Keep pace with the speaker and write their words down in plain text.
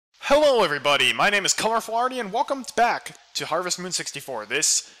Hello everybody, my name is Colorful Artie and welcome back to Harvest Moon 64.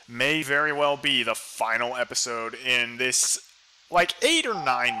 This may very well be the final episode in this, like, 8 or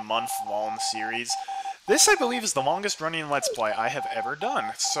 9 month long series. This, I believe, is the longest running Let's Play I have ever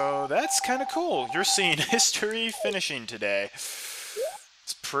done, so that's kind of cool. You're seeing history finishing today.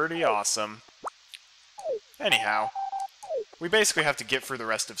 It's pretty awesome. Anyhow, we basically have to get through the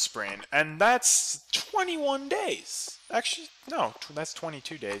rest of spring, and that's 21 days. Actually, no, that's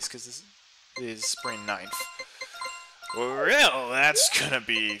 22 days, because this is spring 9th. Well, that's gonna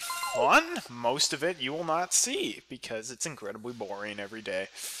be fun. Most of it you will not see, because it's incredibly boring every day.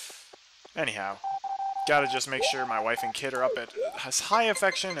 Anyhow, gotta just make sure my wife and kid are up at as high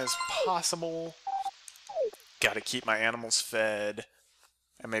affection as possible. Gotta keep my animals fed.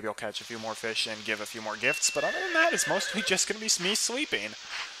 And maybe I'll catch a few more fish and give a few more gifts, but other than that, it's mostly just gonna be me sleeping.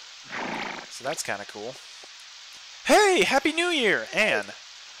 So that's kinda cool. Hey! Happy New Year! Anne!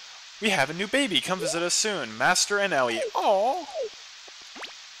 We have a new baby. Come visit us soon. Master and Ellie. Aww!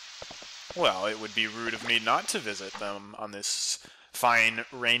 Well, it would be rude of me not to visit them on this fine,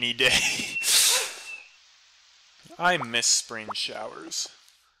 rainy day. I miss spring showers.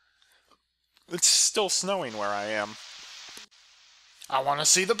 It's still snowing where I am. I want to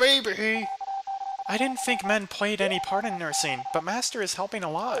see the baby! I didn't think men played any part in nursing, but Master is helping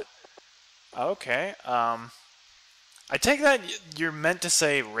a lot. Okay, I take that you're meant to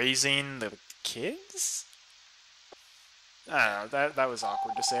say raising the kids? I don't know, that was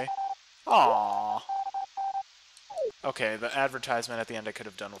awkward to say. Aww. Okay, the advertisement at the end I could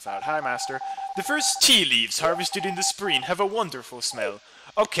have done without. Hi, Master. The first tea leaves harvested in the spring have a wonderful smell.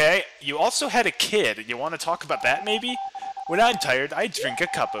 Okay, you also had a kid. You want to talk about that, maybe? When I'm tired, I drink a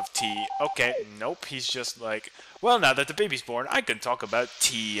cup of tea. Okay, nope, he's just like, well, now that the baby's born, I can talk about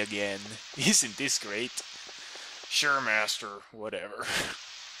tea again. Isn't this great? Sure, Master, whatever.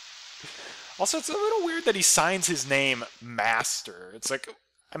 Also, it's a little weird that he signs his name Master. It's like,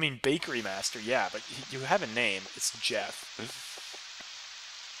 I mean, Bakery Master, yeah, but you have a name. It's Jeff.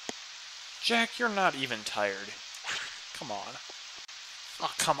 Jack, you're not even tired. Come on.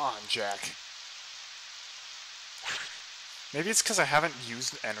 Oh, come on, Jack. Maybe it's because I haven't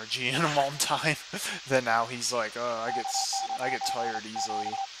used energy in a long time. That now he's like, oh, I get tired easily.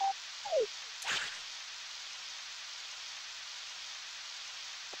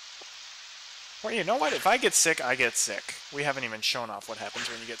 Well, you know what? If I get sick, I get sick. We haven't even shown off what happens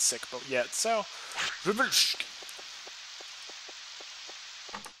when you get sick yet, so...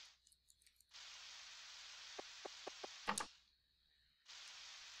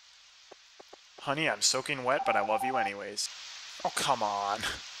 Honey, I'm soaking wet, but I love you anyways. Oh, come on.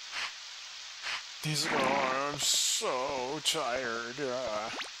 I'm so tired.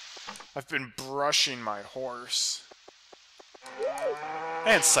 I've been brushing my horse.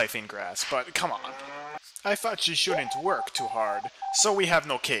 And siphoning grass, but come on. I thought you shouldn't work too hard, so we have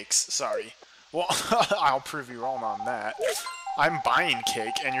no cakes, sorry. Well, I'll prove you wrong on that. I'm buying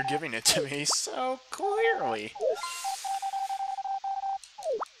cake, and you're giving it to me, so clearly.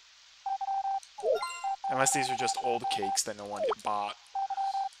 Unless these are just old cakes that no one bought.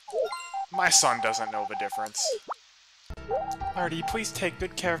 My son doesn't know the difference. Artie, please take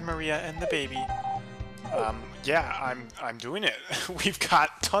good care of Maria and the baby. Yeah, I'm doing it. We've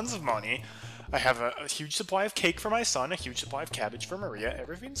got tons of money. I have a huge supply of cake for my son, a huge supply of cabbage for Maria.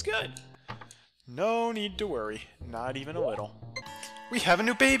 Everything's good. No need to worry. Not even a little. We have a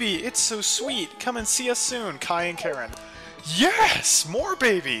new baby! It's so sweet! Come and see us soon, Kai and Karen. Yes! More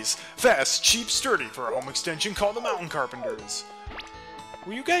babies! Fast, cheap, sturdy for a home extension called the Mountain Carpenters.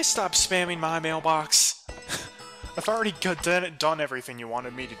 Will you guys stop spamming my mailbox? I've already done everything you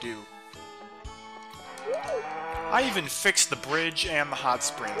wanted me to do. I even fixed the bridge and the hot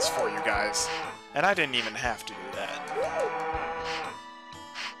springs for you guys. And I didn't even have to do that.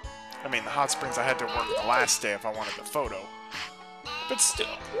 I mean, the hot springs I had to work the last day if I wanted the photo. But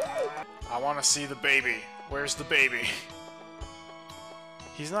still. I want to see the baby. Where's the baby?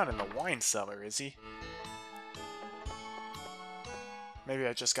 He's not in the wine cellar, is he? Maybe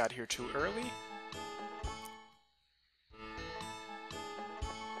I just got here too early?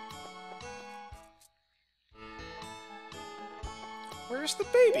 Where's the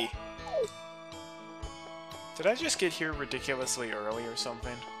baby? Did I just get here ridiculously early or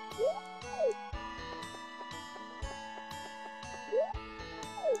something?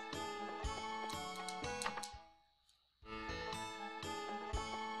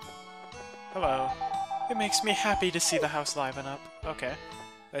 Hello. It makes me happy to see the house liven up. Okay.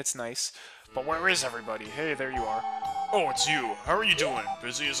 That's nice. But where is everybody? Hey, there you are. Oh, it's you. How are you doing?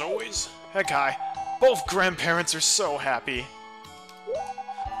 Busy as always? Heck, hi. Both grandparents are so happy.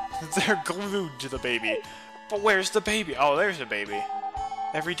 They're glued to the baby. But where's the baby? Oh, there's the baby.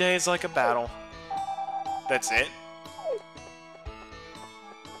 Every day is like a battle. That's it?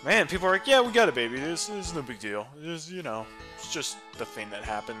 Man, people are like, yeah, we got a baby. This is no big deal. It's, you know, it's just the thing that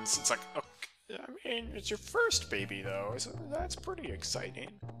happens. It's like, okay, I mean, it's your first baby, though. So that's pretty exciting.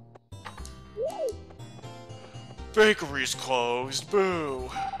 Bakery's closed.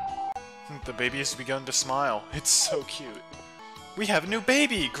 Boo. The baby has begun to smile. It's so cute. We have a new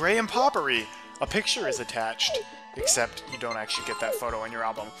baby, Gray and Poppery. A picture is attached. Except you don't actually get that photo in your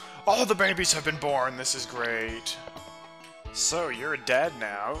album. All the babies have been born. This is great. So, you're a dad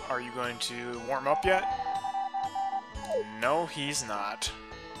now. Are you going to warm up yet? No, he's not.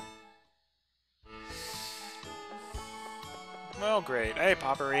 Well, great. Hey,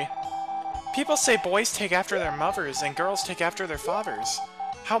 Poppery. People say boys take after their mothers and girls take after their fathers.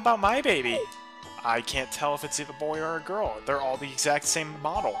 How about my baby? I can't tell if it's a boy or a girl. They're all the exact same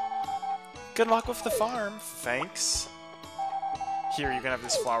model. Good luck with the farm. Thanks. Here, you can have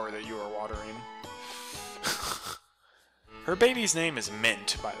this flower that you are watering. Her baby's name is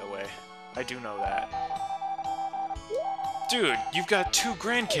Mint, by the way. I do know that. Dude, you've got 2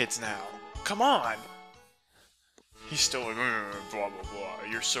 grandkids now. Come on! He's still like, blah blah blah,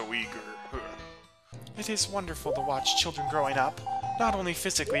 you're so eager. It is wonderful to watch children growing up. Not only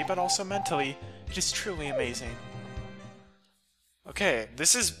physically, but also mentally. It is truly amazing. Okay,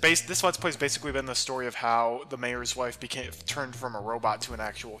 this Let's Play's basically been the story of how the mayor's wife turned from a robot to an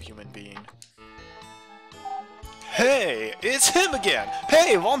actual human being. Hey, it's him again!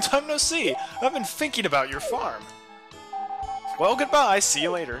 Hey, long time no see! I've been thinking about your farm. Well, goodbye, see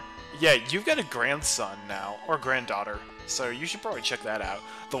you later. Yeah, you've got a grandson now, or granddaughter, so you should probably check that out.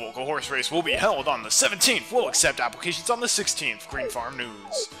 The local horse race will be held on the 17th. We'll accept applications on the 16th. Green Farm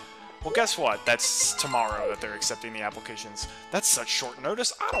News. Well, guess what? That's tomorrow that they're accepting the applications. That's such short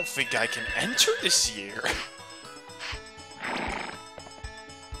notice, I don't think I can enter this year.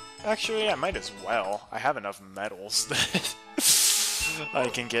 Actually, I might as well. I have enough medals that I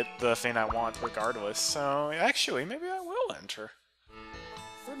can get the thing I want regardless. So, actually, maybe I will enter.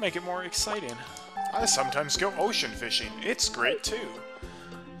 Would make it more exciting. I sometimes go ocean fishing. It's great, too.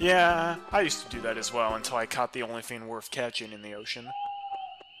 Yeah, I used to do that as well until I caught the only thing worth catching in the ocean.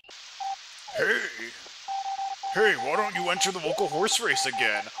 Hey! Hey, why don't you enter the local horse race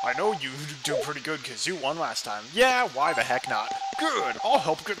again? I know you do pretty good because you won last time. Yeah, why the heck not? Good, I'll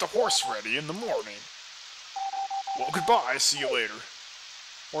help get the horse ready in the morning. Well, goodbye, see you later.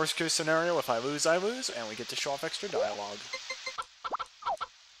 Worst case scenario, if I lose, and we get to show off extra dialogue.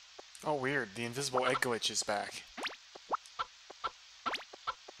 Oh, weird, the invisible egg glitch is back.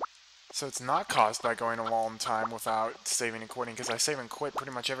 So it's not caused by going a long time without saving and quitting, because I save and quit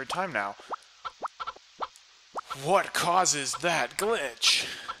pretty much every time now. What causes that glitch?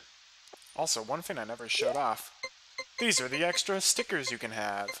 Also, one thing I never showed off. These are the extra stickers you can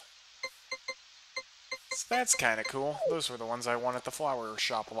have. So that's kinda cool. Those were the ones I won at the flower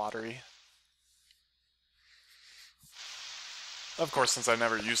shop lottery. Of course, since I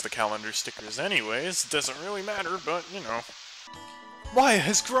never used the calendar stickers anyways, it doesn't really matter, but, you know. Maya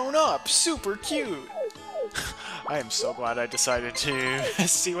has grown up! Super cute! I am so glad I decided to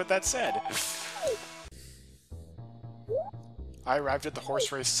see what that said. I arrived at the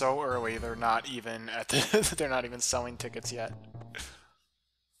horse race so early, they're not even they're not even selling tickets yet.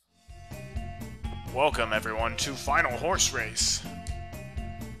 Welcome everyone to Final Horse Race.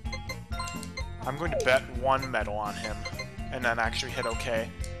 I'm going to bet 1 medal on him, and then actually hit OK.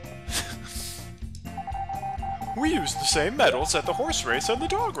 We used the same medals at the horse race and the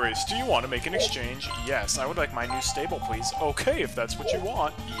dog race. Do you want to make an exchange? Yes, I would like my new stable, please. Okay, if that's what you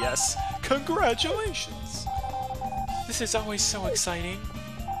want. Yes. Congratulations. This is always so exciting.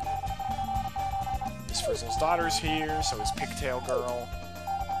 Miss Frizzle's daughter's here, so is Pigtail Girl,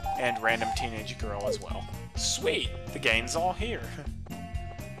 and Random Teenage Girl as well. Sweet! The gang's all here.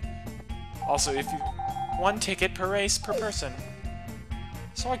 Also, if you... 1 ticket per race per person.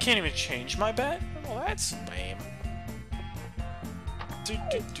 So I can't even change my bet? Well, that's lame.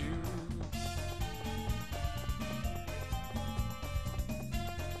 Do-do-do.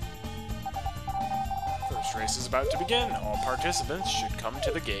 First race is about to begin. All participants should come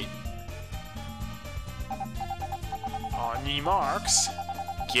to the gate. On ye marks,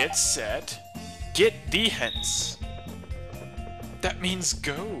 get set, get thee hence. That means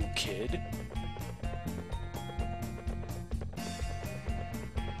go, kid.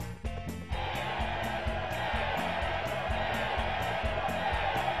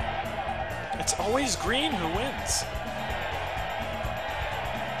 It's always green who wins.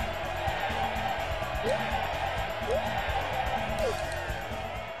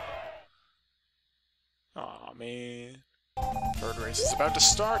 Aw, man. Third race is about to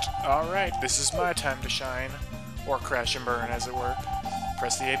start. Alright, this is my time to shine. Or crash and burn, as it were.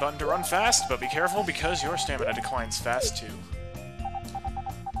 Press the A button to run fast, but be careful because your stamina declines fast too.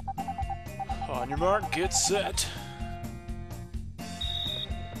 On your mark, get set.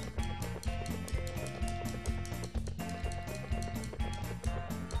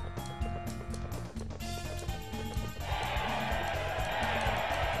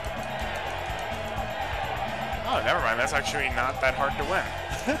 Oh, never mind. That's actually not that hard to win.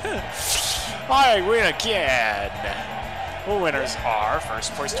 I win again! The winners are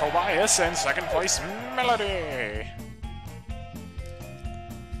first place Tobias and second place Melody.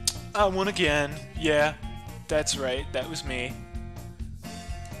 I won again. Yeah, that's right. That was me.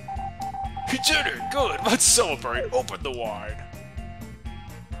 You did it! Good! Let's celebrate! Open the wine!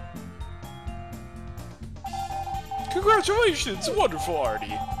 Congratulations! Wonderful,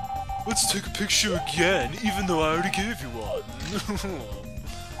 Artie! Let's take a picture again, even though I already gave you one.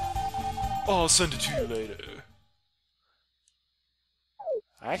 I'll send it to you later.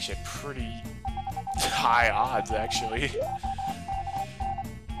 I actually had pretty high odds, actually.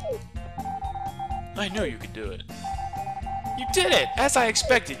 I knew you could do it. You did it! As I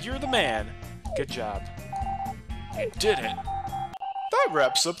expected, you're the man. Good job. You did it. That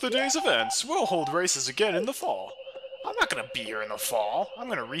wraps up the day's events. We'll hold races again in the fall. I'm not gonna be here in the fall. I'm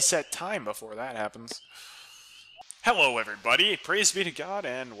gonna reset time before that happens. Hello, everybody. Praise be to God,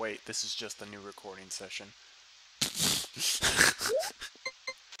 and wait, this is just the new recording session.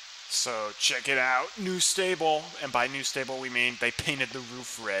 So, check it out. New stable. And by new stable, we mean they painted the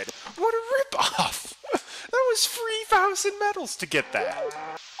roof red. What a rip-off! That was 3,000 medals to get that.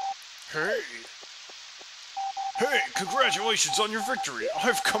 Hey. Hey, congratulations on your victory.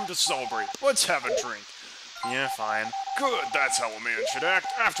 I've come to celebrate. Let's have a drink. Yeah, fine. Good, that's how a man should act.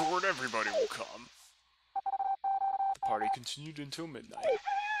 Afterward, everybody will come. The party continued until midnight.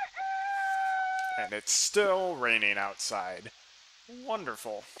 And it's still raining outside.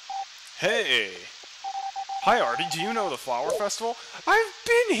 Wonderful. Hey! Hi, Artie, do you know the Flower Festival? I've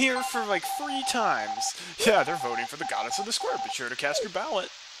been here for like 3 times. Yeah, they're voting for the Goddess of the Square. Be sure to cast your ballot.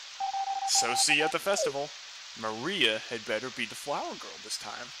 So see you at the festival. Maria had better be the flower girl this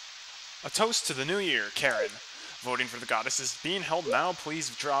time. A toast to the new year, Karen. Voting for the Goddess is being held now. Please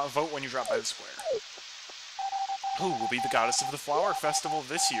vote when you drop by the square. Who will be the Goddess of the Flower Festival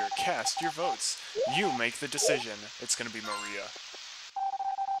this year? Cast your votes. You make the decision. It's gonna be Maria.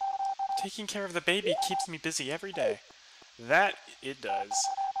 Taking care of the baby keeps me busy every day. That it does.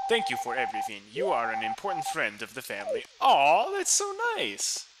 Thank you for everything. You are an important friend of the family. Aw, that's so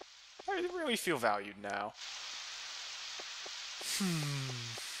nice. I really feel valued now.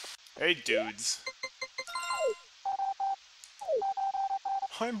 Hey, dudes.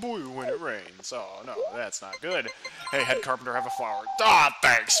 I'm blue when it rains. Oh, no, that's not good. Hey, head carpenter, have a flower. Ah,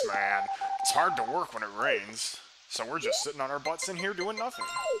 thanks, man. It's hard to work when it rains. So we're just sitting on our butts in here doing nothing.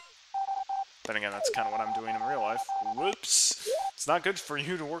 Then again, that's kind of what I'm doing in real life. Whoops. It's not good for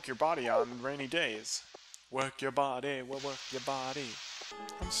you to work your body on rainy days. Work your body, work your body.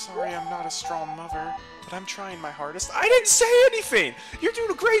 I'm sorry I'm not a strong mother, but I'm trying my hardest. I didn't say anything! You're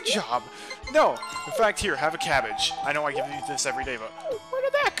doing a great job! No, in fact, here, have a cabbage. I know I give you this every day, but where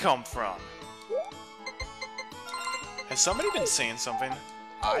did that come from? Has somebody been saying something?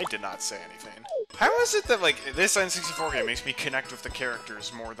 I did not say anything. How is it that, like, this N64 game makes me connect with the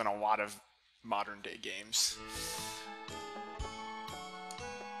characters more than a lot of modern-day games?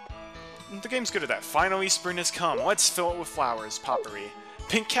 The game's good at that. Finally, spring has come. Let's fill it with flowers, potpourri.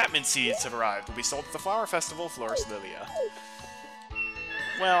 Pink catmint seeds have arrived. Will be sold at the Flower Festival, Florist Lilia.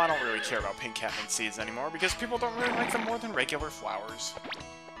 Well, I don't really care about pink catmint seeds anymore, because people don't really like them more than regular flowers.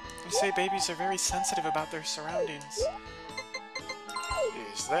 They say babies are very sensitive about their surroundings.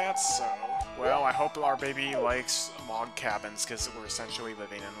 Is that so? Well, I hope our baby likes log cabins, because we're essentially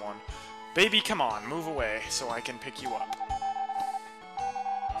living in one. Baby, come on, move away, so I can pick you up.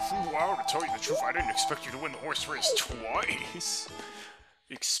 Wow, to tell you the truth, I didn't expect you to win the horse race twice.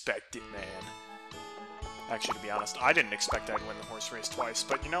 Expect it, man. Actually, to be honest, I didn't expect I'd win the horse race twice,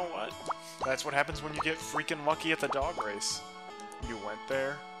 but you know what? That's what happens when you get freaking lucky at the dog race. You went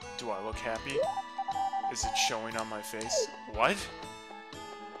there? Do I look happy? Is it showing on my face? What?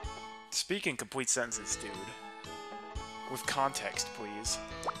 Speak in complete sentences, dude. With context, please.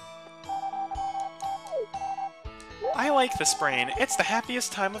 I like the spring. It's the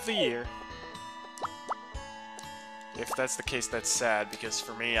happiest time of the year. If that's the case, that's sad, because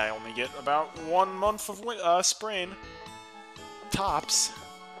for me, I only get about 1 month of spring. Tops.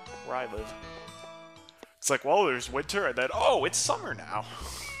 Where I live. It's like, well, there's winter, and then, oh, it's summer now.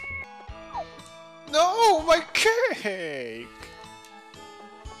 No, my cake!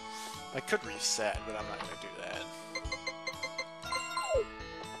 I could reset, but I'm not gonna do that.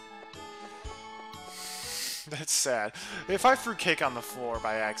 That's sad. If I threw cake on the floor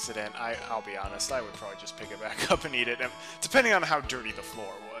by accident, I'll be honest, I would probably just pick it back up and eat it, depending on how dirty the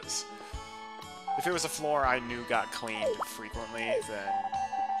floor was. If it was a floor I knew got cleaned frequently, then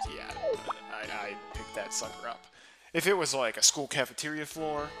yeah, I'd pick that sucker up. If it was like a school cafeteria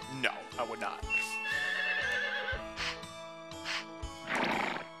floor, no, I would not.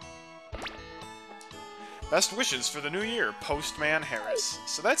 Best wishes for the new year, Postman Harris.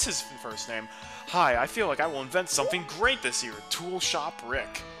 So that's his first name. Hi, I feel like I will invent something great this year. Tool Shop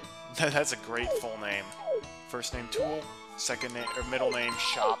Rick. That's a great full name. First name Tool, second name or middle name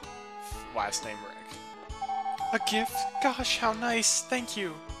Shop, last name Rick. A gift? Gosh, how nice. Thank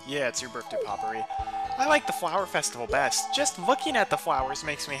you. Yeah, it's your birthday, Poppery. I like the flower festival best. Just looking at the flowers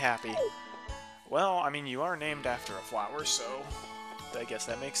makes me happy. Well, I mean, you are named after a flower, so I guess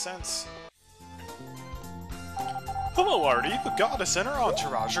that makes sense. Hello, Artie. The goddess and her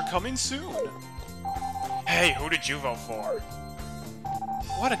entourage are coming soon. Hey, who did you vote for?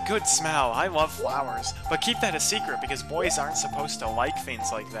 What a good smell. I love flowers. But keep that a secret, because boys aren't supposed to like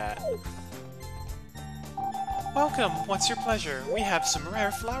things like that. Welcome. What's your pleasure? We have some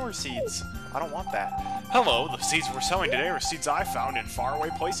rare flower seeds. I don't want that. Hello, the seeds we're selling today are seeds I found in faraway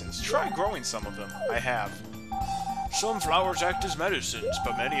places. Try growing some of them. I have. Some flowers act as medicines,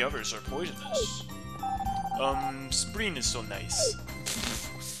 but many others are poisonous. Spring is so nice.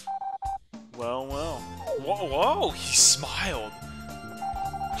 Well, well. Whoa, whoa, he smiled.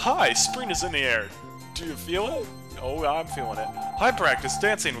 Hi, spring is in the air. Do you feel it? Oh, I'm feeling it. I practiced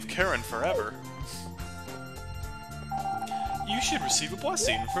dancing with Karen forever. You should receive a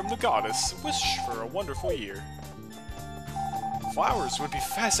blessing from the goddess. Wish for a wonderful year. Flowers would be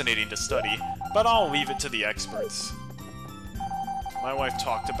fascinating to study, but I'll leave it to the experts. My wife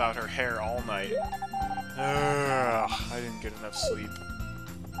talked about her hair all night. I didn't get enough sleep.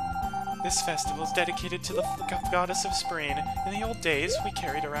 This festival is dedicated to the goddess of spring. In the old days, we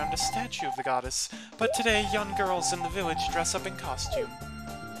carried around a statue of the goddess, but today young girls in the village dress up in costume.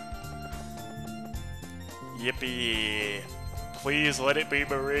 Yippee! Please let it be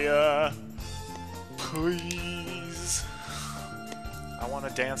Maria! Please! I want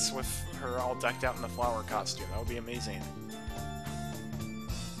to dance with her all decked out in the flower costume. That would be amazing.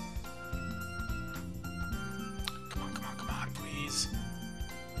 Come on, please.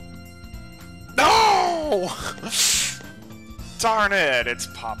 No! Darn it, it's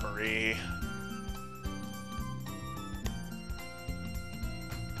Poppery.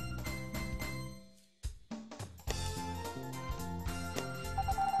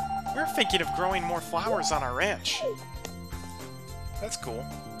 We're thinking of growing more flowers on our ranch. That's cool.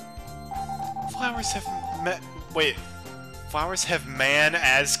 Flowers have Flowers have man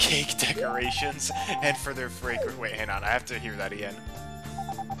as cake decorations, and for their fragrance. Wait, hang on, I have to hear that again.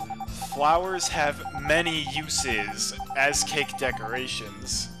 Flowers have many uses as cake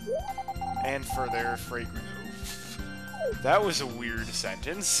decorations, and for their fragrance. That was a weird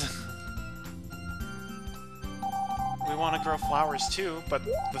sentence. We want to grow flowers too, but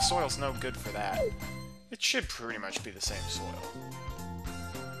the soil's no good for that. It should pretty much be the same soil.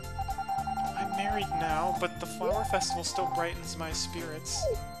 I'm married now, but the flower festival still brightens my spirits.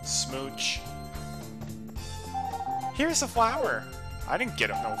 Smooch. Here's a flower. I didn't get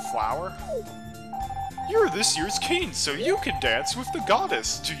no flower. You're this year's king, so you can dance with the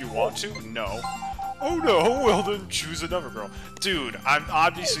goddess. Do you want to? No. Oh no, well then choose another girl. Dude, I'm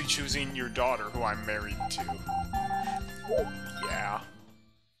obviously choosing your daughter, who I'm married to. Yeah.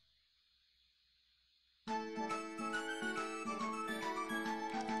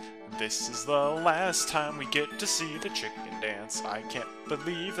 This is the last time we get to see the chicken dance. I can't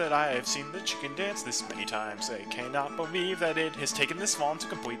believe that I have seen the chicken dance this many times. I cannot believe that it has taken this long to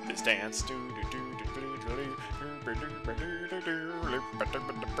complete this dance.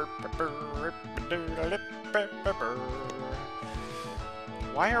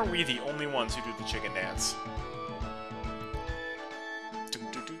 Why are we the only ones who do the chicken dance?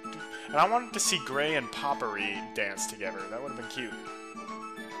 And I wanted to see Gray and Poppery dance together. That would have been cute.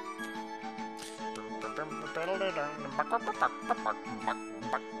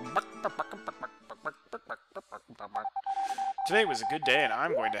 Today was a good day and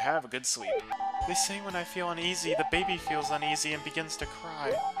I'm going to have a good sleep. They say when I feel uneasy, the baby feels uneasy and begins to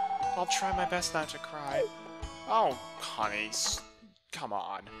cry. I'll try my best not to cry. Oh, honey, come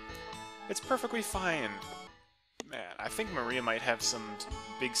on. It's perfectly fine. Man, I think Maria might have some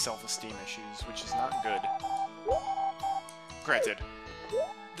big self-esteem issues, which is not good. Granted.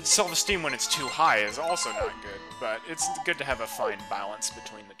 self-esteem when it's too high is also not good, but it's good to have a fine balance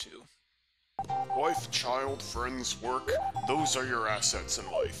between the two. Wife, child, friends, work, those are your assets in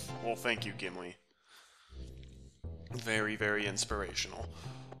life. Well, thank you, Gimli. Very, very inspirational.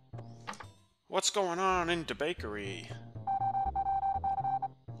 What's going on in the bakery?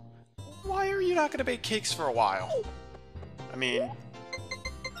 Why are you not gonna bake cakes for a while? I mean,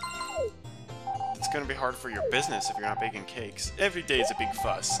 it's gonna be hard for your business if you're not baking cakes. Every day is a big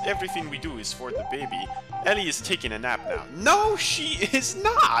fuss. Everything we do is for the baby. Ellie is taking a nap now. No, she is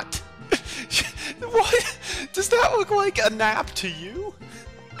not! What? Does that look like a nap to you?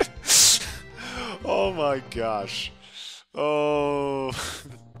 Oh my gosh. Oh,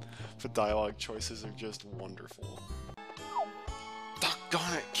 the dialogue choices are just wonderful.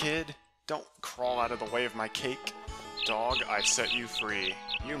 Doggone it, kid. Don't crawl out of the way of my cake. Dog, I set you free.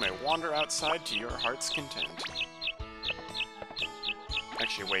 You may wander outside to your heart's content.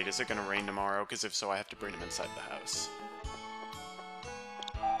 Actually, wait, is it gonna rain tomorrow? Because if so, I have to bring him inside the house.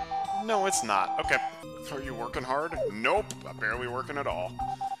 No, it's not. Okay. Are you working hard? Nope, I'm barely working at all.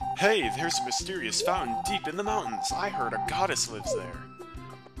 Hey, there's a mysterious fountain deep in the mountains. I heard a goddess lives there.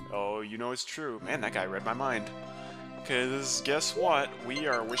 Oh, you know it's true. Man, that guy read my mind. Because guess what? We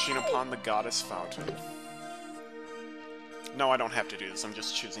are wishing upon the goddess fountain. No, I don't have to do this. I'm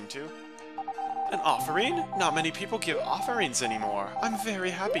just choosing to. An offering? Not many people give offerings anymore. I'm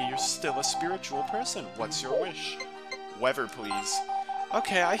very happy you're still a spiritual person. What's your wish? Weather, please.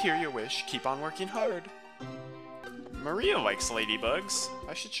 Okay, I hear your wish. Keep on working hard. Maria likes ladybugs.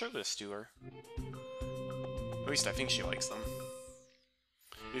 I should show this to her. At least I think she likes them.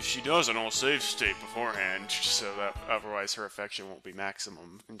 If she doesn't, I'll save state beforehand, so that otherwise her affection won't be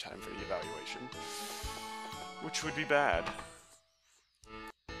maximum in time for the evaluation. Which would be bad.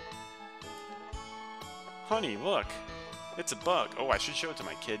 Honey, look! It's a bug. Oh, I should show it to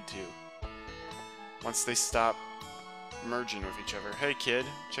my kid, too. Once they stop merging with each other. Hey, kid,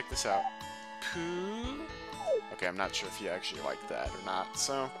 check this out. Pooh? Okay, I'm not sure if you actually like that or not,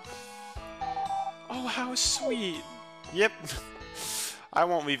 so... Oh, how sweet! Yep. I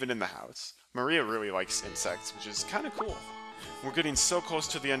won't leave it in the house. Maria really likes insects, which is kind of cool. We're getting so close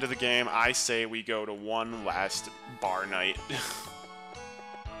to the end of the game, I say we go to one last bar night.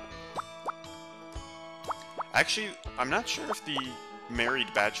 Actually, I'm not sure if the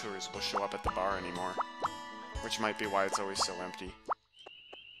married bachelors will show up at the bar anymore. Which might be why it's always so empty.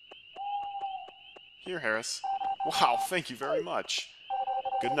 Here, Harris. Wow, thank you very much.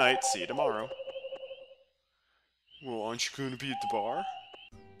 Good night, see you tomorrow. Well, aren't you going to be at the bar?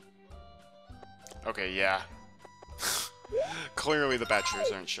 Okay, yeah. Clearly the bachelors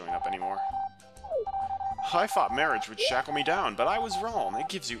aren't showing up anymore. I thought marriage would shackle me down, but I was wrong. It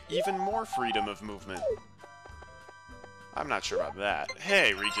gives you even more freedom of movement. I'm not sure about that.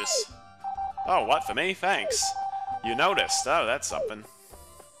 Hey, Regis. Oh, what for me? Thanks. You noticed. Oh, that's something.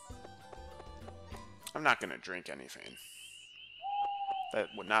 I'm not gonna drink anything. That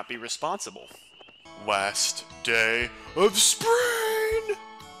would not be responsible. Last day of spring!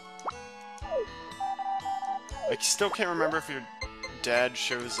 I still can't remember if your dad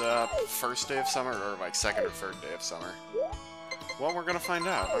shows up first day of summer or like second or third day of summer. Well, we're gonna find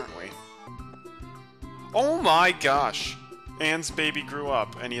out, aren't we? Oh my gosh! Anne's baby grew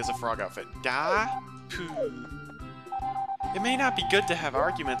up and he has a frog outfit. Da? Pooh. It may not be good to have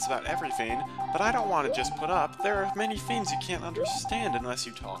arguments about everything, but I don't want to just put up. There are many things you can't understand unless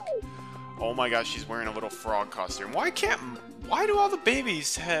you talk. Oh my gosh, she's wearing a little frog costume. Why do all the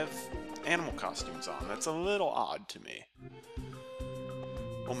babies have animal costumes on? That's a little odd to me.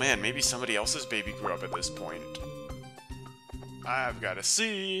 Oh man, maybe somebody else's baby grew up at this point. I've got to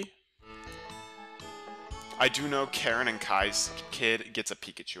see. I do know Karen and Kai's kid gets a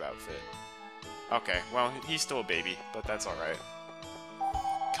Pikachu outfit. Okay, well, he's still a baby, but that's alright.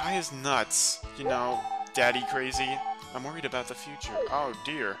 Kai is nuts. You know, daddy crazy. I'm worried about the future. Oh,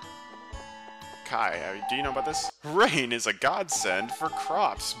 dear. Kai, do you know about this? Rain is a godsend for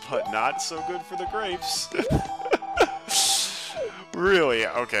crops, but not so good for the grapes. Really?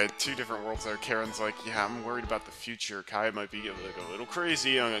 Okay, two different worlds there. Karen's like, yeah, I'm worried about the future. Kai might be like a little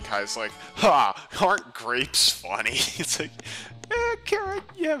crazy, and Kai's like, ha, aren't grapes funny? It's like, Karen,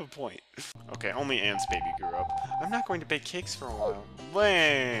 you have a point. Okay, only Anne's baby grew up. I'm not going to bake cakes for a while.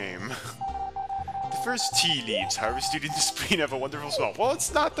 Lame. The first tea leaves harvested in the spring have a wonderful smell. Well,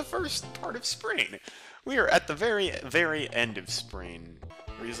 it's not the first part of spring. We are at the very, very end of spring.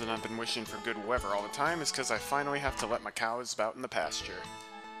 The reason I've been wishing for good weather all the time is because I finally have to let my cows out in the pasture.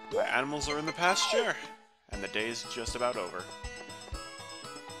 My animals are in the pasture, and the day is just about over.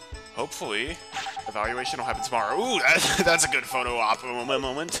 Hopefully, Evaluation will happen tomorrow. Ooh, that's a good photo op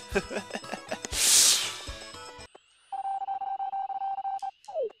moment.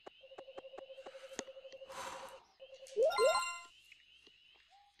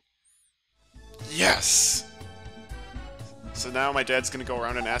 Yes! So now my dad's gonna go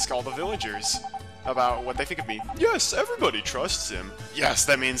around and ask all the villagers about what they think of me. Yes, everybody trusts him. Yes,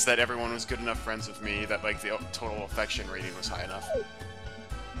 that means that everyone was good enough friends with me that, like, the total affection rating was high enough.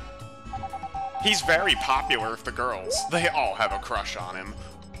 He's very popular with the girls. They all have a crush on him.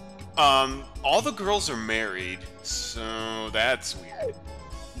 All the girls are married, so that's weird.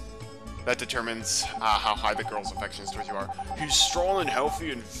 That determines how high the girl's affections towards you are. He's strong and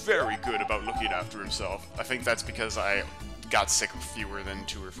healthy and very good about looking after himself. I think that's because I got sick fewer than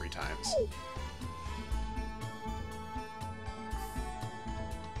 2 or 3 times.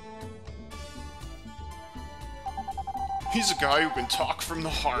 He's a guy who can talk from the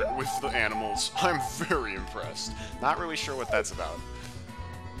heart with the animals. I'm very impressed. Not really sure what that's about.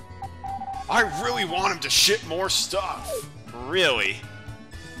 I really want him to ship more stuff. Really?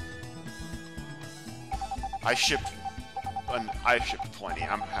 I shipped plenty.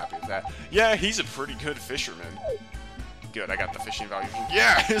 I'm happy with that. Yeah, he's a pretty good fisherman. Good, I got the fishing value.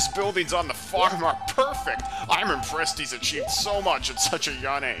 Yeah, his buildings on the farm are perfect. I'm impressed he's achieved so much at such a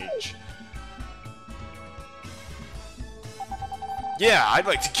young age. Yeah, I'd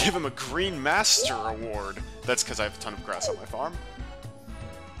like to give him a Green Master Award. That's because I have a ton of grass on my farm.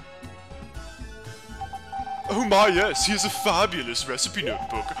 Oh my, yes, he has a fabulous recipe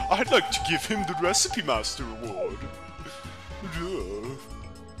notebook. I'd like to give him the Recipe Master Award.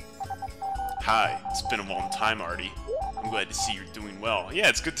 Hi, it's been a long time, Artie. I'm glad to see you're doing well. Yeah,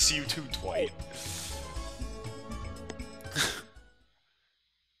 it's good to see you too, Dwight.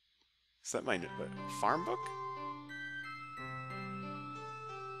 Is that my farm book?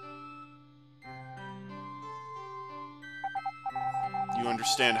 You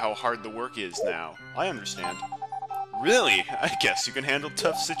understand how hard the work is now. I understand. Really? I guess you can handle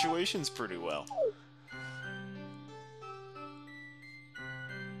tough situations pretty well.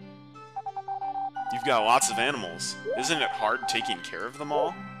 You've got lots of animals. Isn't it hard taking care of them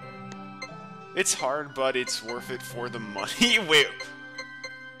all? It's hard, but it's worth it for the money. Wait,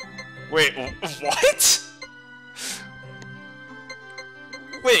 what?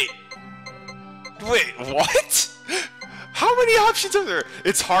 Wait, what? How many options are there?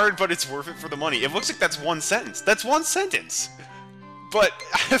 It's hard, but it's worth it for the money. It looks like that's one sentence. That's one sentence. But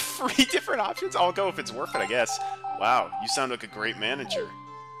 3 different options? I'll go if it's worth it, I guess. Wow, you sound like a great manager.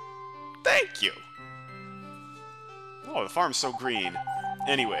 Thank you. Oh, the farm's so green.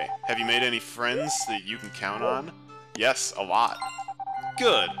 Anyway, have you made any friends that you can count on? Yes, a lot.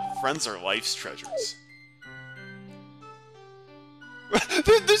 Good. Friends are life's treasures.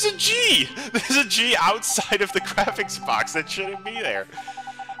 There's a G! There's a G outside of the graphics box that shouldn't be there.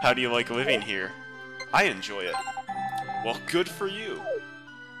 How do you like living here? I enjoy it. Well, good for you.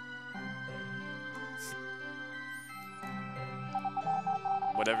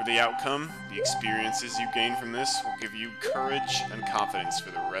 Whatever the outcome, the experiences you gain from this will give you courage and confidence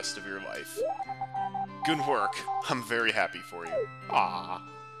for the rest of your life. Good work. I'm very happy for you. Ah.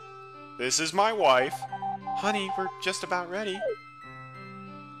 This is my wife. Honey, we're just about ready.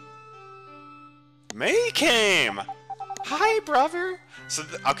 May came! Hi, brother! So,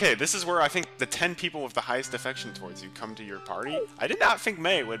 okay, this is where I think the 10 people with the highest affection towards you come to your party. I did not think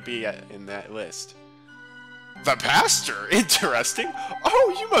May would be in that list. The pastor? Interesting.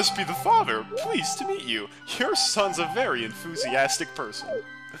 Oh, you must be the father. Pleased to meet you. Your son's a very enthusiastic person.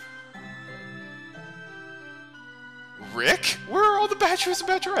 Rick? Where are all the bachelors and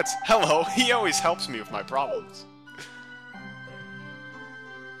bachelorettes? Hello, he always helps me with my problems.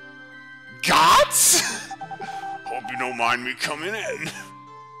 Gots? Hope you don't mind me coming in.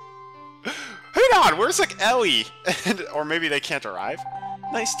 Hang on, where's like Ellie? Or maybe they can't arrive.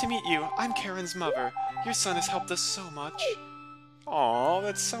 Nice to meet you. I'm Karen's mother. Your son has helped us so much. Aw,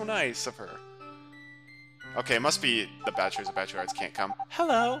 that's so nice of her. Okay, it must be the bachelors and bachelorettes can't come.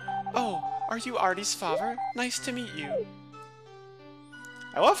 Hello. Oh, are you Artie's father? Nice to meet you.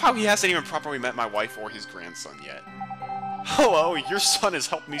 I love how he hasn't even properly met my wife or his grandson yet. Hello, your son has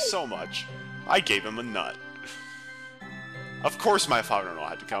helped me so much. I gave him a nut. Of course my father-in-law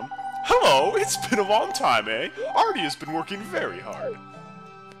had to come. Hello, it's been a long time, eh? Artie has been working very hard.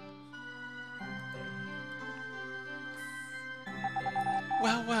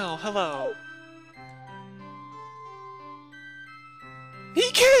 Well, hello. He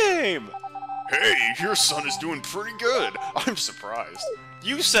came! Hey, your son is doing pretty good. I'm surprised.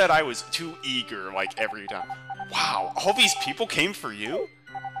 You said I was too eager, like, every time. Wow, all these people came for you?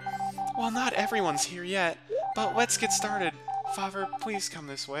 Well, not everyone's here yet, but let's get started. Father, please come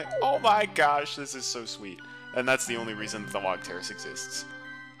this way. Oh my gosh, this is so sweet. And that's the only reason the log terrace exists.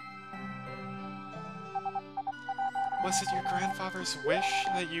 Was it your grandfather's wish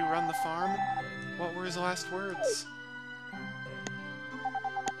that you run the farm? What were his last words? You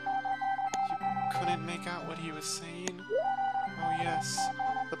couldn't make out what he was saying? Oh yes,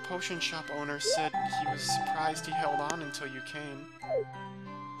 the potion shop owner said he was surprised he held on until you came.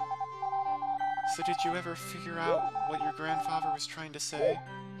 So did you ever figure out what your grandfather was trying to say?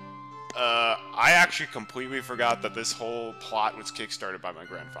 I actually completely forgot that this whole plot was kickstarted by my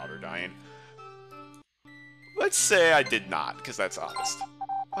grandfather dying. Let's say I did not, because that's honest.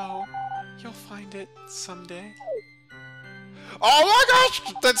 Oh, you'll find it someday. Oh my gosh!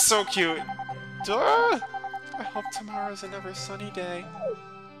 That's so cute! Duh! I hope tomorrow's another sunny day.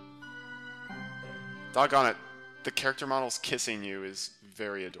 Doggone it. The character model's kissing you is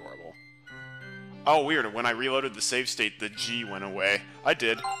very adorable. Oh, weird. When I reloaded the save state, the G went away. I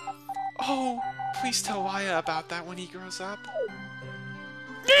did. Oh, please tell Waya about that when he grows up.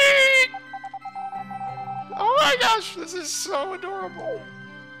 Oh my gosh, this is so adorable.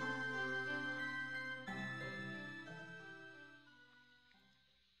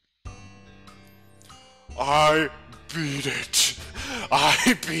 I beat it.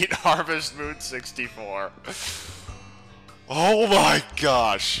 I beat Harvest Moon 64. Oh my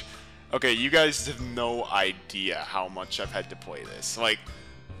gosh. Okay, you guys have no idea how much I've had to play this. Like,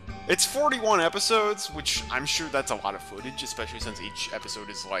 it's 41 episodes, which I'm sure that's a lot of footage, especially since each episode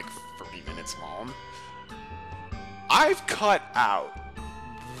is like 30 minutes long. I've cut out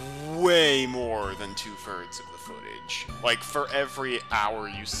way more than 2/3 of the footage. Like, for every hour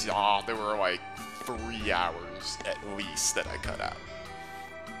you saw, there were like 3 hours at least that I cut out.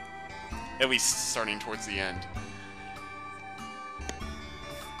 At least starting towards the end.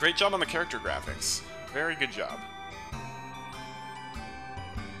 Great job on the character graphics. Very good job.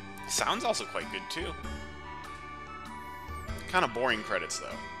 Sound's also quite good too. Kind of boring credits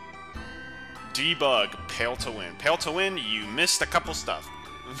though. Debug, Pale to Win. Pale to Win, you missed a couple stuff.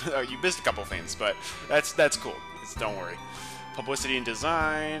 You missed a couple things, but that's cool. Don't worry. Publicity and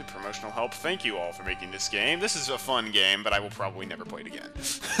design, promotional help. Thank you all for making this game. This is a fun game, but I will probably never play it again.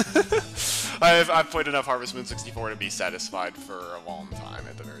 I've played enough Harvest Moon 64 to be satisfied for a long time,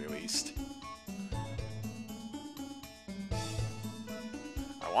 at the very least.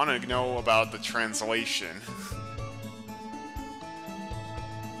 I want to know about the translation.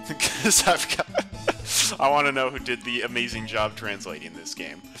 Because I want to know who did the amazing job translating this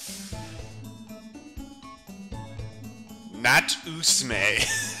game. Nat Usme.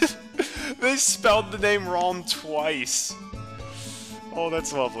 They spelled the name wrong twice. Oh,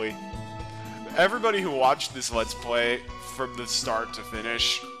 that's lovely. Everybody who watched this Let's Play from the start to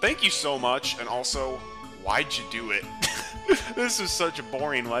finish, thank you so much, and also, why'd you do it? This was such a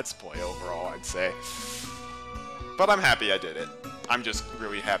boring Let's Play overall, I'd say. But I'm happy I did it. I'm just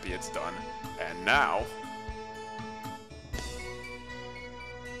really happy it's done. And now...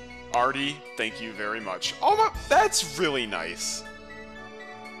 Artie, thank you very much. Oh, that's really nice.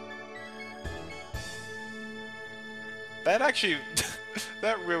 That actually...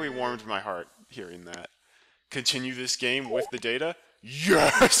 that really warmed my heart, hearing that. Continue this game with the data?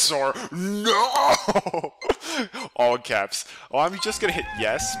 Yes or no! All caps. Well, I'm just gonna hit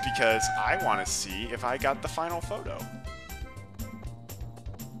yes because I want to see if I got the final photo.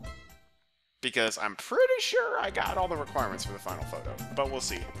 Because I'm pretty sure I got all the requirements for the final photo, but we'll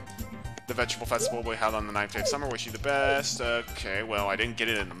see. The Vegetable Festival will be held on the 9th day of summer. Wish you the best. Okay, well, I didn't get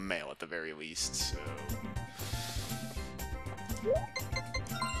it in the mail at the very least, so...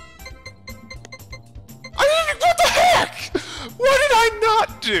 What the heck? What did I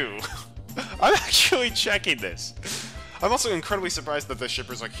not do? I'm actually checking this. I'm also incredibly surprised that the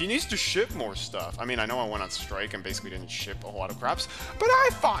shipper's like, he needs to ship more stuff. I mean, I know I went on strike and basically didn't ship a whole lot of crops, but I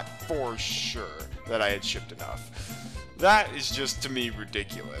thought for sure that I had shipped enough. That is just, to me,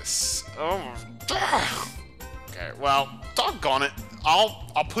 ridiculous. Oh, okay, well, doggone it.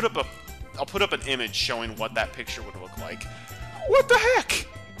 I'll put up an image showing what that picture would look like. What the heck?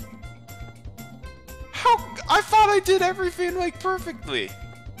 How? I thought I did everything, like, perfectly.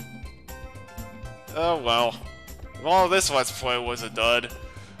 Oh, well. Well, this Let's Play was a dud.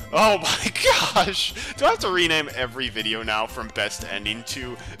 Oh my gosh! Do I have to rename every video now from best ending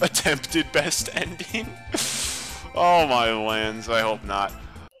to attempted best ending? Oh my lands, I hope not.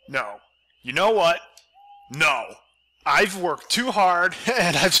 No. You know what? No. I've worked too hard,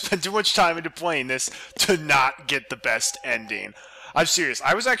 and I've spent too much time into playing this to not get the best ending. I'm serious.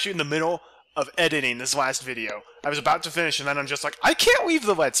 I was actually in the middle of editing this last video. I was about to finish, and then I'm just like, I can't leave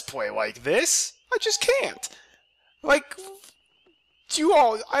the Let's Play like this. I just can't. Like,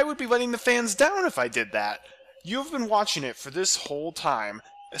 I would be letting the fans down if I did that. You've been watching it for this whole time,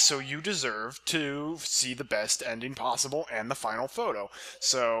 so you deserve to see the best ending possible and the final photo.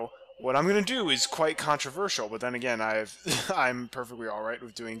 So what I'm going to do is quite controversial, but then again, I'm perfectly alright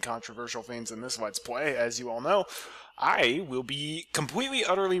with doing controversial things in this Let's Play, as you all know. I will be completely,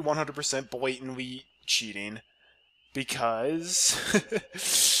 utterly, 100% blatantly cheating, because,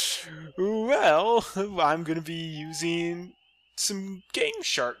 well, I'm going to be using some Game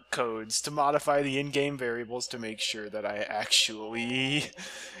Shark codes to modify the in-game variables to make sure that I actually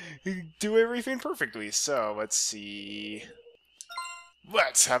do everything perfectly. So, let's see.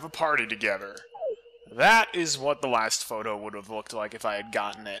 Let's have a party together. That is what the last photo would have looked like if I had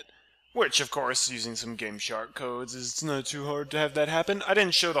gotten it. Which, of course, using some Game Shark codes, it's not too hard to have that happen. I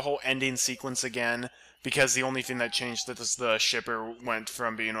didn't show the whole ending sequence again, because the only thing that changed is the shipper went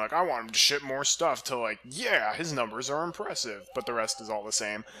from being like, I want him to ship more stuff, to like, yeah, his numbers are impressive, but the rest is all the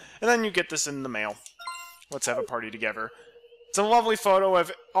same. And then you get this in the mail. Let's have a party together. It's a lovely photo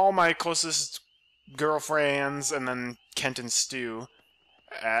of all my closest girlfriends, and then Kent and Stu,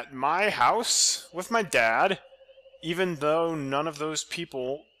 at my house with my dad, even though none of those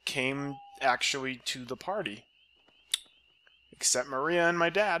people came actually to the party. Except Maria and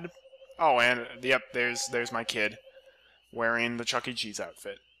my dad. Oh, and, yep, there's my kid, wearing the Chuck E. Cheese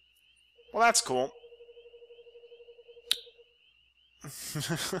outfit. Well, that's cool.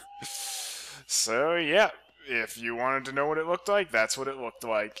 So, yeah, if you wanted to know what it looked like, that's what it looked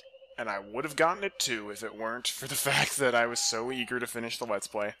like. And I would have gotten it too if it weren't for the fact that I was so eager to finish the Let's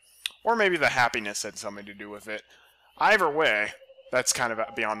Play. Or maybe the happiness had something to do with it. Either way, that's kind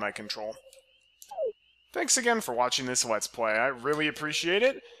of beyond my control. Thanks again for watching this Let's Play. I really appreciate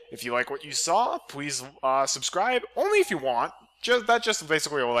it. If you like what you saw, please subscribe, only if you want. That just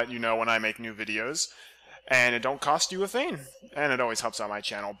basically will let you know when I make new videos. And it don't cost you a thing. And it always helps out my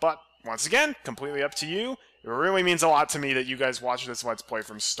channel. But, once again, completely up to you. It really means a lot to me that you guys watch this Let's Play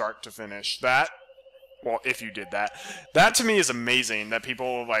from start to finish. Well, if you did that. That to me is amazing, that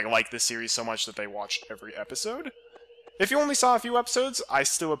people like this series so much that they watch every episode. If you only saw a few episodes, I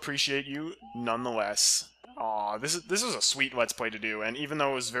still appreciate you nonetheless. Aw, this is a sweet Let's Play to do, and even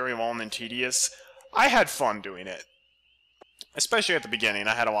though it was very long and tedious, I had fun doing it. Especially at the beginning,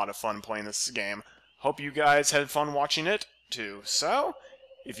 I had a lot of fun playing this game. Hope you guys had fun watching it, too. So,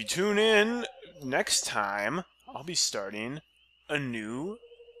 if you tune in next time, I'll be starting a new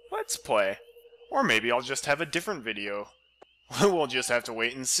Let's Play. Or maybe I'll just have a different video. We'll just have to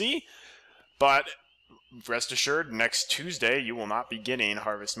wait and see. But rest assured, next Tuesday you will not be getting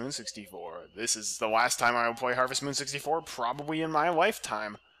Harvest Moon 64. This is the last time I will play Harvest Moon 64, probably in my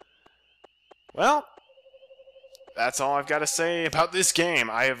lifetime. Well, that's all I've got to say about this game.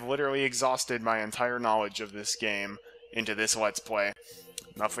 I have literally exhausted my entire knowledge of this game into this Let's Play.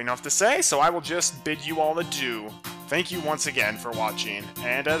 Nothing enough to say, so I will just bid you all adieu. Thank you once again for watching,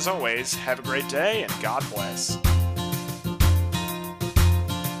 and as always, have a great day, and God bless.